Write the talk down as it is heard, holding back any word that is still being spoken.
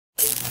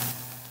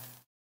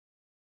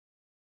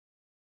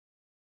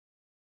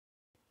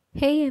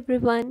Hey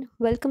everyone,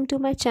 welcome to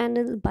my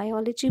channel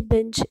Biology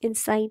Binge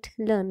Insight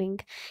Learning.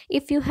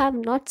 If you have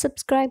not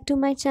subscribed to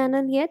my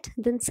channel yet,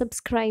 then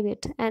subscribe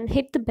it and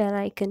hit the bell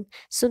icon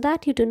so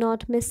that you do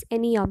not miss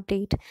any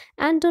update.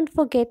 And don't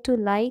forget to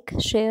like,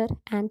 share,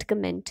 and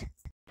comment.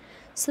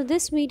 So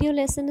this video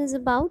lesson is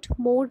about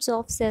modes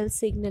of cell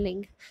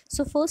signaling.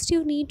 So first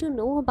you need to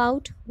know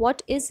about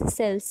what is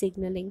cell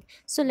signaling.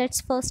 So let's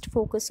first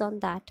focus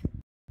on that.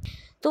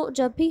 तो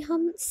जब भी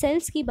हम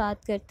sales की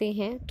बात करते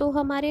हैं तो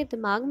हमारे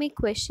दिमाग में एक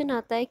क्वेश्चन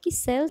आता है कि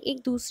सेल एक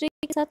दूसरे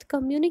के साथ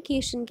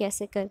कम्युनिकेशन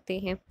कैसे करते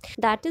हैं।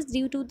 That is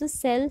due to the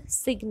cell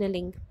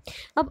signalling.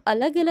 अब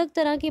अलग अलग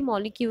तरह के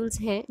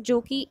मॉलिक्यूल्स हैं जो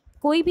कि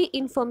कोई भी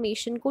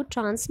इंफॉर्मेशन को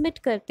ट्रांसमिट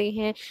करते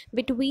हैं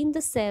between the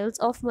sales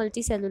of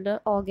multi cellular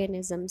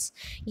organisms.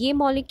 ये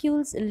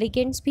मॉलिक्यूल्स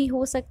लिगेंड्स भी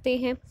हो सकते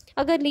हैं।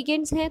 अगर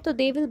लिगेंड्स हैं तो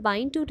they will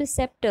bind two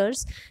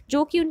receptors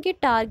जो कि उनके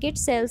टारगेट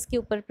सेल्स के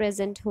ऊपर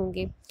प्रेजेंट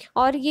होंगे।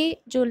 और ये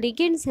जो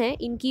लिगेंड्स हैं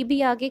इनकी भी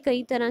आगे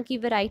कई तरह की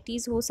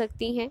वैरायटीज़ हो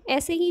सकती हैं।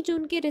 ऐसे ही जो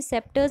उनके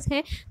रिसेप्टर्स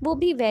हैं वो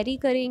भी वेरी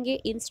करेंगे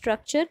इन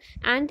स्ट्रक्चर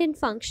एंड इन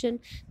फंक्शन।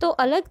 तो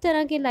अलग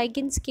तरह के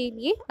लिगेंड्स के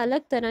लिए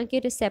अलग तरह के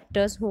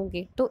रिसेप्टर्स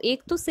होंगे। तो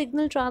एक तो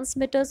सिग्नल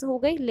ट्रांसमिटर्स हो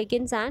गए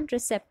लिगेंड्स एंड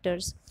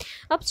रिसेप्टर्स।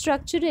 अब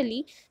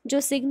स्ट्रक्चरली जो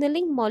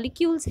सिग्नलिंग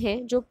मॉलिक्यूल्स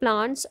हैं जो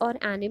प्लांट्स और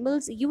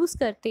एनिमल्स यूज़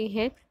करते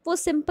हैं वो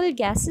सिंपल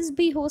गैसेस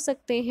भी हो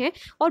सकते हैं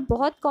और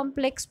बहुत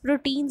कॉम्प्लेक्स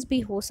प्रोटीन्स भी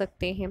हो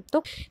सकते हैं।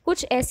 तो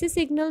कुछ ऐसे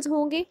सिग्नल्स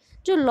होंगे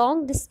जो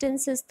लॉन्ग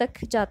डिस्टेंसेस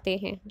तक जाते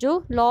हैं,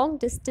 जो लॉन्ग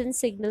डिस्टेंस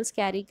सिग्नल्स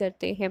कैरी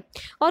करते हैं,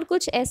 और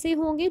कुछ ऐसे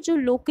होंगे जो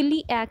लोकली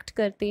एक्ट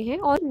करते हैं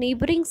और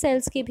नेबरिंग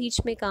सेल्स के बीच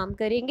में काम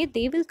करेंगे।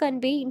 They will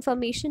convey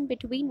information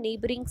between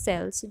neighbouring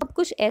cells. अब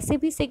कुछ ऐसे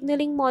भी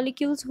सिग्नलिंग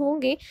मॉलिक्यूल्स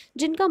होंगे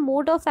जिनका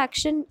मोड ऑफ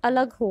एक्शन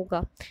अलग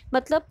होगा।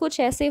 मतलब कुछ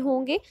ऐसे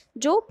होंगे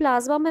जो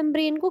प्लाज्मा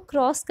मेम्ब्रेन को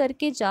क्रॉस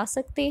करके जा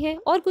सकते हैं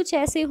और कुछ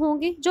ऐसे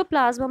होंगे जो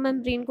प्लाज्मा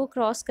मेम्ब्रेन को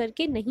क्रॉस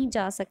करके नहीं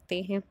जा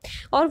सकते हैं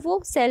और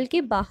वो सेल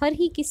के बाहर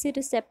ही किसी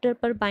रिसेप्टर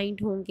पर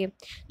बाइंड होंगे।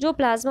 जो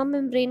प्लाज्मा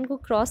मेम्ब्रेन को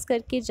क्रॉस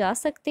करके जा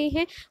सकते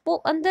हैं वो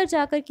अंदर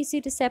जाकर किसी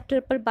रिसेप्टर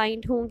पर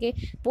बाइंड होंगे।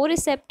 वो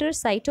रिसेप्टर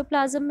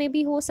साइटोप्लाज्म में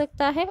भी हो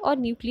सकता है और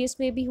न्यूक्लियस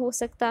में भी हो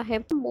सकता है।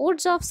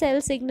 मोड्स ऑफ सेल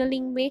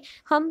सिग्नलिंग में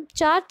हम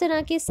 4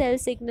 तरह के सेल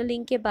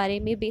सिग्नलिंग के बारे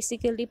में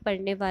बेसिकली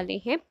पढ़ने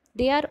वाले हैं।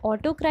 They are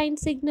autocrine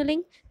signaling,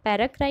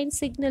 paracrine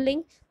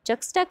signaling,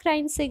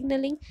 juxtacrine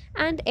signaling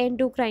and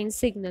endocrine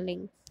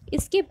signaling।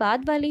 इसके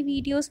बाद वाली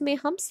वीडियोस में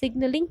हम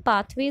सिग्नलिंग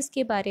पाथवेज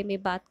के बारे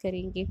में बात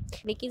करेंगे,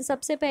 लेकिन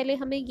सबसे पहले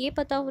हमें ये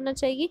पता होना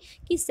चाहिए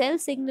कि सेल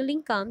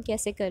सिग्नलिंग काम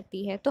कैसे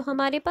करती है। तो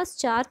हमारे पास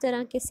 4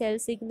 तरह के सेल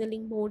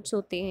सिग्नलिंग मोड्स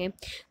होते हैं।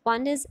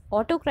 One is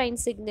autocrine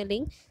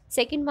signalling,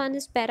 second one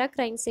is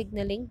paracrine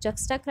signalling,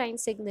 जक्स्टाक्राइन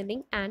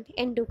signalling and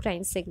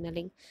endocrine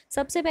signalling.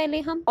 सबसे पहले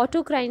हम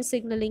ऑटोक्राइन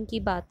सिग्नलिंग की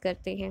बात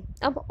करते हैं।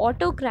 अब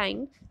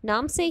ऑटोक्राइन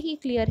नाम से ही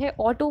क्लियर है,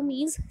 ऑटो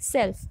मीन्स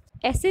सेल्फ।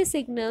 ऐसे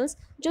सिग्नल्स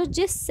जो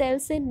जिस सेल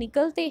से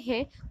निकलते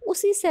हैं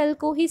उसी सेल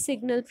को ही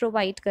सिग्नल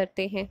प्रोवाइड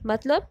करते हैं।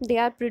 मतलब they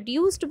are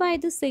produced by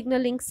the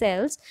signalling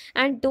sales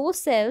and दो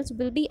sales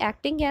will be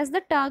acting as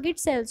the target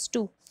sales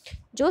to.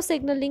 जो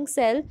सिग्नलिंग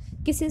सेल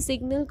किसी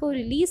सिग्नल को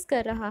रिलीज़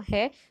कर रहा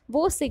है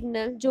वो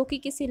सिग्नल जो कि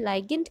किसी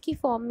लाइगेंड की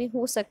फॉर्म में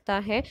हो सकता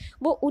है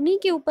वो उन्हीं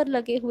के ऊपर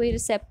लगे हुए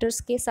रिसेप्टर्स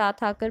के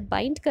साथ आकर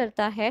बाइंड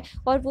करता है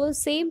और वो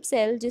सेम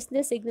सेल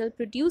जिसने सिग्नल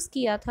प्रोड्यूस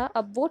किया था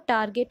अब वो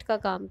टारगेट का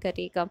काम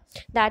करेगा।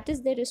 That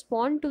is they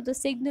respond to the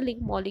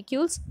signalling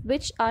molecules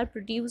which are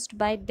produced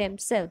by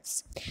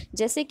themselves.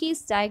 जैसे कि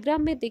इस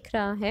डायग्राम में दिख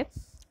रहा है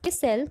ये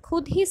सेल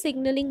खुद ही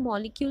सिग्नलिंग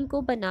मॉलिक्यूल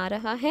को बना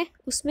रहा है,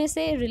 उसमें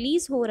से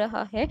रिलीज हो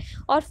रहा है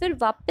और फिर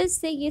वापस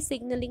से ये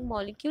सिग्नलिंग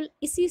मॉलिक्यूल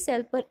इसी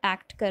सेल पर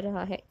एक्ट कर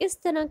रहा है।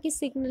 इस तरह की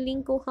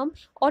सिग्नलिंग को हम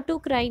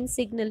ऑटोक्राइन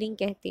सिग्नलिंग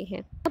कहते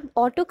हैं। अब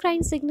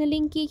ऑटोक्राइन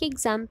सिग्नलिंग की एक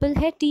एग्जांपल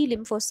है टी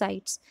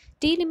लिम्फोसाइट्स।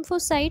 टी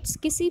लिम्फोसाइट्स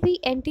किसी भी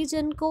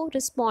एंटीजन को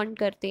रिस्पॉन्ड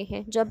करते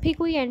हैं। जब भी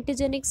कोई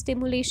एंटीजेनिक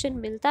स्टिमुलेशन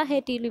मिलता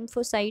है टी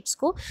लिम्फोसाइट्स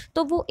को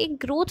तो वो एक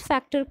ग्रोथ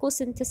फैक्टर को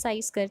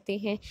सिंथेसाइज करते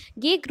हैं।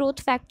 ये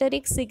ग्रोथ फैक्टर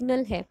एक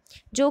सिग्नल है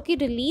जो कि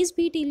रिलीज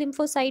भी टी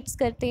लिम्फोसाइट्स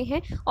करते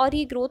हैं और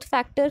ये ग्रोथ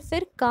फैक्टर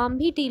फिर काम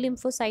भी टी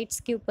लिम्फोसाइट्स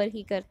के ऊपर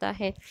ही करता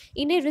है।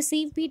 इन्हें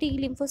रिसीव भी टी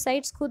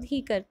लिम्फोसाइट्स खुद ही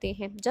करते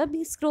हैं। जब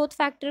इस ग्रोथ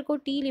फैक्टर को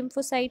टी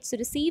लिम्फोसाइट्स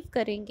रिसीव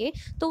करेंगे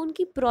तो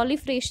उनकी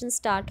प्रोलिफरेशन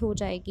स्टार्ट हो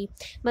जाएगी।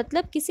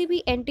 मतलब किसी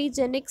भी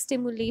एंटीजेनिक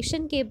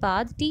स्टिमुलेशन के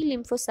बाद टी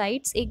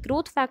लिम्फोसाइट्स एक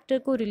ग्रोथ फैक्टर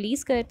को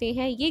रिलीज करते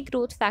हैं। ये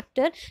ग्रोथ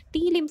फैक्टर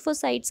टी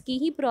लिम्फोसाइट्स की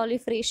ही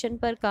प्रोलिफरेशन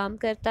पर काम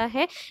करता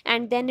है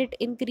and then it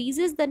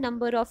increases the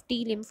number of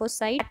T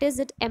lymphocyte, that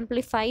is it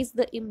एम्प्लीफाइज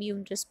the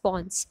immune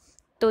response.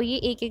 तो ये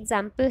एक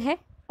एग्जाम्पल है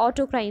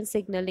ऑटोक्राइन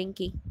सिग्नलिंग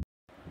की।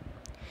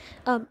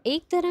 अब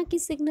एक तरह की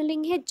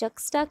सिग्नलिंग है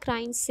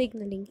जक्स्टाक्राइन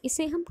सिग्नलिंग।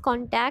 इसे हम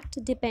कॉन्टैक्ट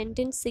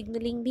डिपेंडेंट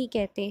सिग्नलिंग भी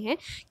कहते हैं,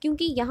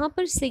 क्योंकि यहाँ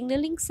पर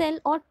सिग्नलिंग सेल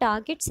और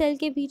टारगेट सेल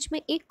के बीच में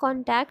एक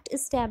कॉन्टैक्ट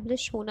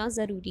इस्टेब्लिश होना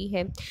ज़रूरी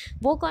है।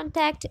 वो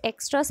कॉन्टैक्ट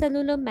एक्स्ट्रा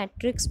सेलुलर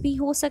मैट्रिक्स भी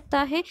हो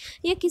सकता है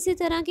या किसी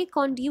तरह के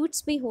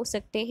कॉन्ड्यूट्स भी हो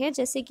सकते हैं,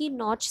 जैसे कि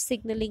नॉच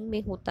सिग्नलिंग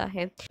में होता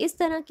है। इस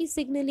तरह की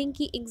सिग्नलिंग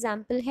की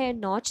एग्जाम्पल है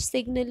नॉच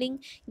सिग्नलिंग,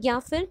 या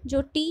फिर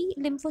जो टी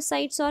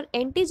लिम्फोसाइट्स और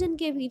एंटीजन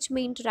के बीच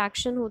में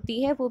इंटरेक्शन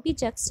होती है वो भी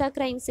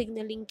जक्स्टाक्राइन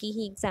सिग्नलिंग की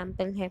ही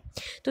एग्जाम्पल है।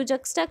 तो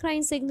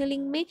जक्स्टाक्राइन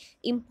सिग्नलिंग में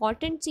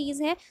इम्पॉर्टेंट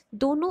चीज़ है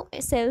दोनों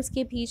सेल्स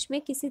के बीच में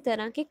किसी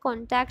तरह के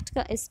कॉन्टैक्ट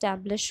का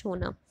इस्टेब्लिश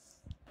होना।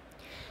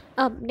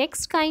 अब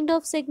नेक्स्ट काइंड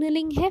ऑफ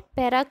सिग्नलिंग है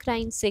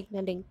paracrine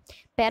signalling.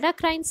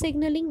 Paracrine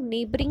signalling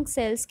neighbouring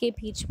cells के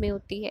बीच में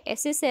होती है।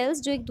 ऐसे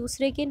सेल्स जो एक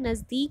दूसरे के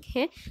नज़दीक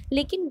हैं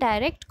लेकिन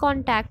डायरेक्ट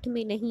कांटेक्ट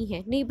में नहीं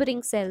है,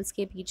 नेबरिंग सेल्स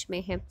के बीच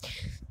में है।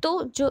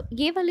 तो जो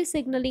ये वाले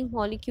सिग्नलिंग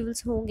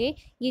मॉलिक्यूल्स होंगे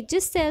ये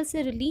जिस सेल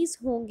से रिलीज़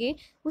होंगे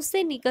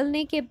उससे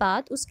निकलने के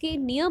बाद उसके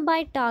नियर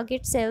बाय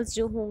टारगेट सेल्स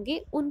जो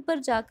होंगे उन पर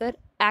जाकर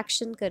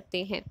एक्शन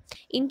करते हैं।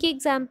 इनके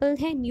एग्जाम्पल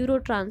हैं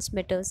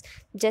न्यूरोट्रांसमीटर्स,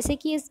 जैसे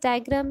कि इस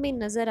डायग्राम में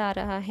नज़र आ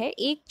रहा है।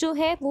 एक जो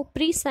है वो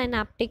प्री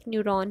साइनेप्टिक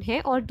न्यूरॉन है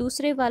और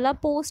दूसरे वाला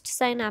पोस्ट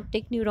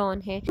साइनेप्टिक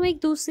न्यूरॉन है। वो एक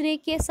दूसरे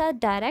के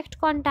साथ डायरेक्ट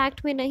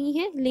कांटेक्ट में नहीं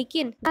है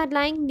लेकिन are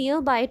lying near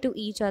by two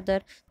each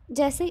other.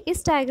 जैसे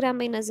इस डायग्राम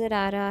में नज़र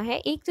आ रहा है,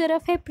 एक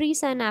तरफ है प्री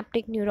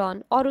साइनेप्टिक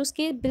न्यूरॉन और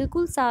उसके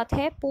बिल्कुल साथ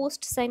है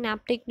पोस्ट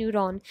साइनेप्टिक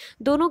न्यूरॉन।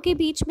 दोनों के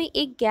बीच में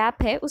एक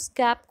गैप है, उस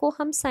गैप को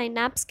हम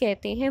साइनेप्स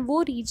कहते हैं।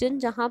 वो रीजन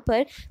जहाँ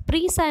पर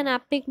प्री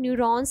साइनेप्टिक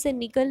न्यूरॉन से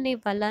निकलने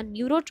वाला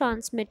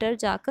न्यूरोट्रांसमीटर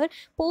जाकर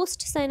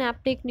पोस्ट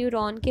साइनेप्टिक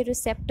न्यूरॉन के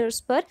रिसेप्टर्स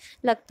पर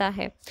लगता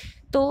है।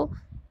 तो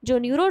जो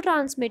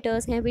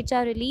न्यूरोट्रांसमीटर्स हैं which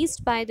are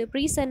released by the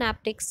pre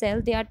synaptic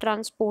cell, they are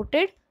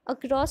transported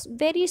across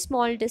very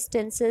small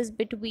distances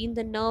between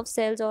the nerve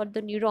cells or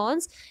the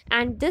neurons,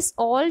 and this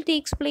all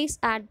takes place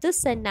at the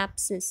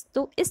synapses।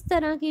 तो इस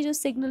तरह की जो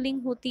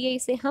signalling होती है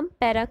इसे हम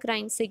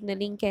paracrine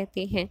signalling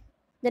कहते हैं।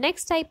 The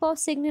next type of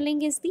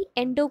signaling is the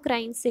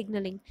endocrine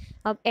signaling।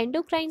 अब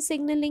endocrine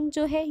signaling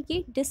जो है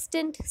ये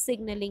distant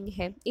signaling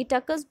है। It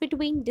occurs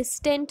between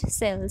distant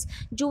cells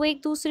जो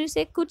एक दूसरे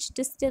से कुछ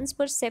distance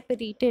पर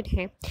separated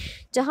हैं,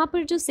 जहाँ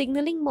पर जो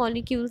signaling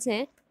molecules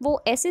हैं वो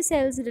ऐसे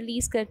सेल्स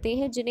रिलीज़ करते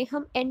हैं जिन्हें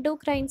हम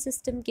एंडोक्राइन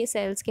सिस्टम के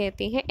सेल्स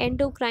कहते हैं,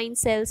 एंडोक्राइन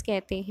सेल्स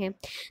कहते हैं।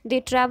 दे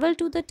travel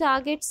to the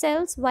target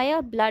sales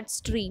via blood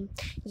stream.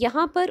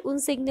 यहाँ पर उन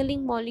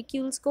सिग्नलिंग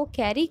मॉलिक्यूल्स को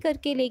कैरी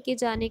करके लेके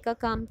जाने का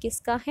काम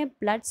किसका है?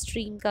 ब्लड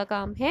स्ट्रीम का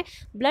काम है।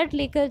 ब्लड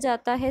लेकर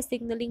जाता है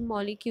सिग्नलिंग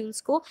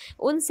मॉलिक्यूल्स को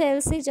उन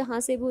सेल्स से जहाँ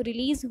से वो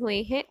रिलीज़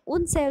हुए हैं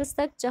उन सेल्स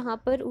तक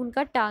जहाँ पर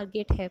उनका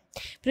टारगेट है,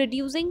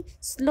 producing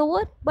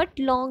slower but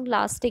long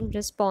lasting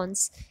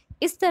response.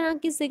 इस तरह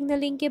की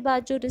सिग्नलिंग के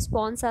बाद जो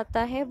रिस्पॉन्स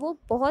आता है वो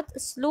बहुत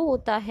स्लो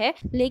होता है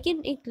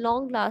लेकिन एक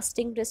लॉन्ग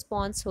लास्टिंग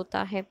रिस्पॉन्स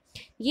होता है।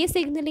 ये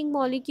सिग्नलिंग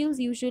मॉलिक्यूल्स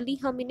यूजुअली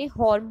हम इन्हें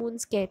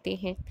हॉर्मोन्स कहते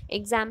हैं।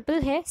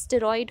 एग्जाम्पल है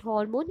स्टेरॉयड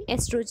हार्मोन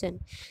एस्ट्रोजन।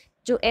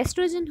 जो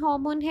एस्ट्रोजन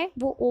हार्मोन है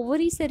वो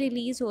ओवरी से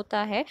रिलीज़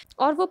होता है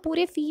और वो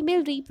पूरे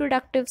फीमेल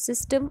रिप्रोडक्टिव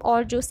सिस्टम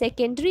और जो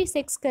सेकेंडरी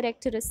सेक्स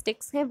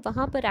करेक्टरिस्टिक्स हैं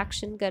वहाँ पर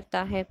एक्शन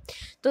करता है।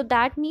 तो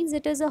that means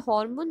it is a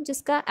hormone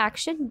जिसका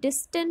एक्शन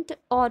डिस्टेंट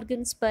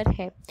ऑर्गन्स पर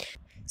है।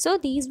 So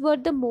these were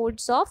the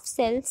modes of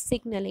cell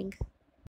signaling.